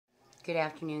good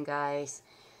afternoon, guys.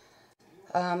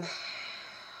 I'm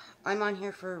on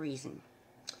here for a reason.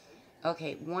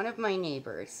 Okay, one of my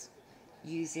neighbors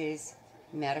uses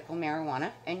medical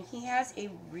marijuana, and he has a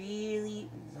really,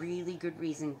 really good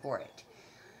reason for it.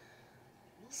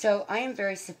 So I am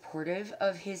very supportive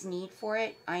of his need for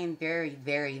it. I am very,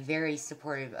 very, very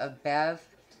supportive of Bev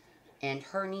and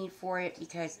her need for it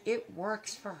because it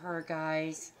works for her,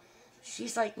 guys.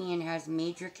 She's like me and has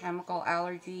major chemical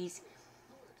allergies.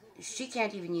 She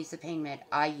can't even use the pain med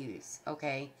I use,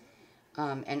 okay?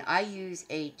 And I use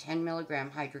a 10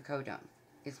 milligram hydrocodone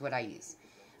is what I use.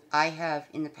 I have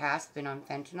in the past been on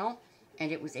fentanyl,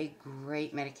 and it was a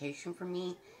great medication for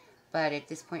me, but at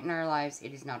this point in our lives,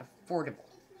 it is not affordable.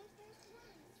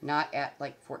 Not at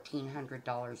like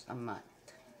 $1,400 a month.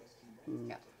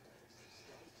 No.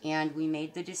 And we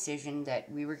made the decision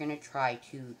that we were going to try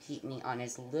to keep me on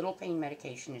as little pain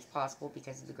medication as possible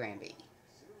because of the grandbaby.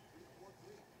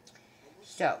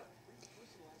 So,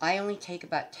 I only take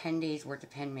about 10 days worth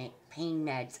of pain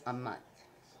meds a month.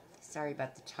 Sorry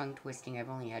about the tongue twisting. I've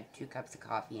only had 2 cups of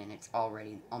coffee and it's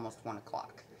already almost 1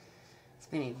 o'clock. It's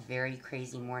been a very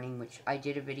crazy morning, which I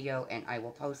did a video and I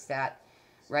will post that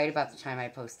right about the time I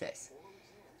post this.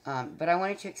 But I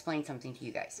wanted to explain something to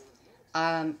you guys.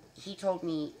 He told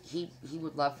me he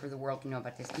would love for the world to know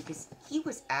about this because he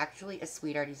was actually a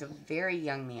sweetheart. He's a very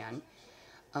young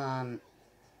man.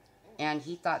 And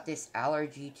he thought this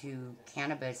allergy to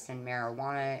cannabis and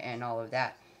marijuana and all of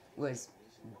that was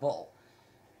bull.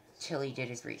 Till he did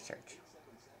his research.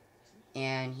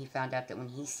 And he found out that when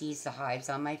he sees the hives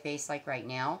on my face like right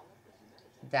now,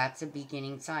 that's a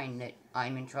beginning sign that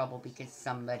I'm in trouble because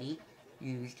somebody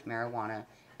used marijuana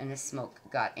and the smoke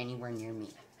got anywhere near me.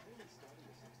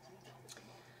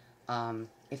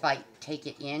 If I take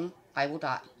it in, I will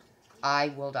die. I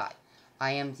will die.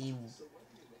 I am the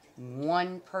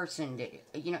one person that,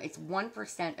 it's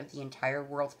 1% of the entire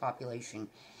world's population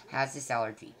has this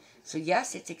allergy. So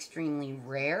yes, it's extremely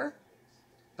rare,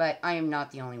 but I am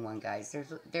not the only one, guys.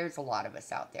 There's a lot of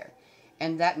us out there.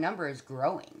 And that number is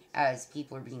growing as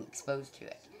people are being exposed to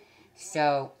it.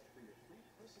 So,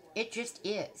 it just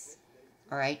is.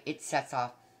 Alright, it sets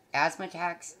off asthma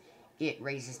attacks, it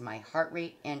raises my heart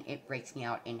rate, and it breaks me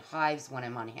out in hives when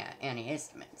I'm on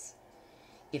antihistamines.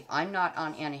 If I'm not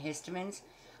on antihistamines,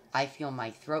 I feel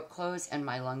my throat close and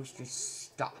my lungs just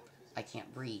stop. I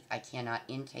can't breathe. I cannot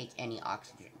intake any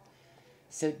oxygen.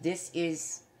 So this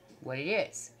is what it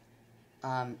is.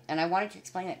 And I wanted to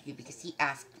explain that to you because he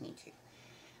asked me to.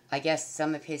 I guess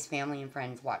some of his family and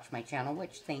friends watch my channel,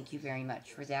 which thank you very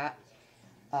much for that.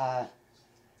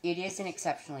 It is an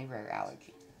exceptionally rare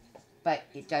allergy. But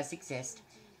it does exist.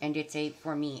 And it's,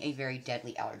 for me, a very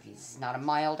deadly allergy. This is not a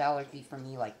mild allergy for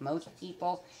me like most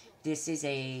people. This is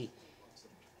a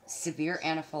severe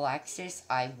anaphylaxis.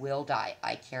 I will die.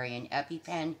 I carry an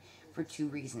EpiPen for 2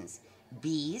 reasons.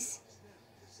 Bees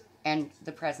and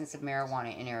the presence of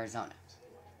marijuana in Arizona.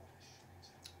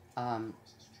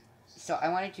 So I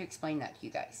wanted to explain that to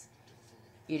you guys.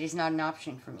 It is not an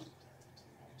option for me,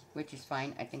 which is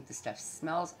fine. I think the stuff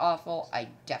smells awful. I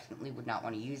definitely would not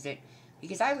want to use it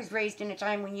because I was raised in a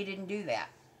time when you didn't do that,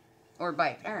 or by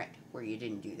a parent where you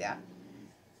didn't do that.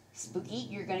 Spooky,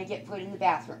 you're going to get put in the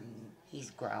bathroom. He's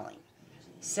growling.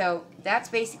 So that's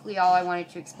basically all I wanted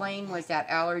to explain was that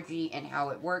allergy and how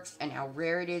it works and how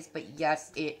rare it is. But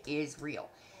yes, it is real.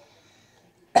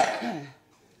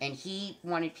 And he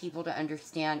wanted people to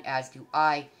understand, as do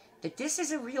I, that this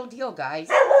is a real deal, guys.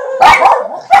 Real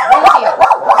deal.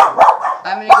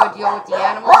 I'm going to go deal with the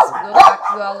animals. We'll talk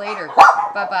to you all later.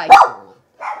 Bye-bye.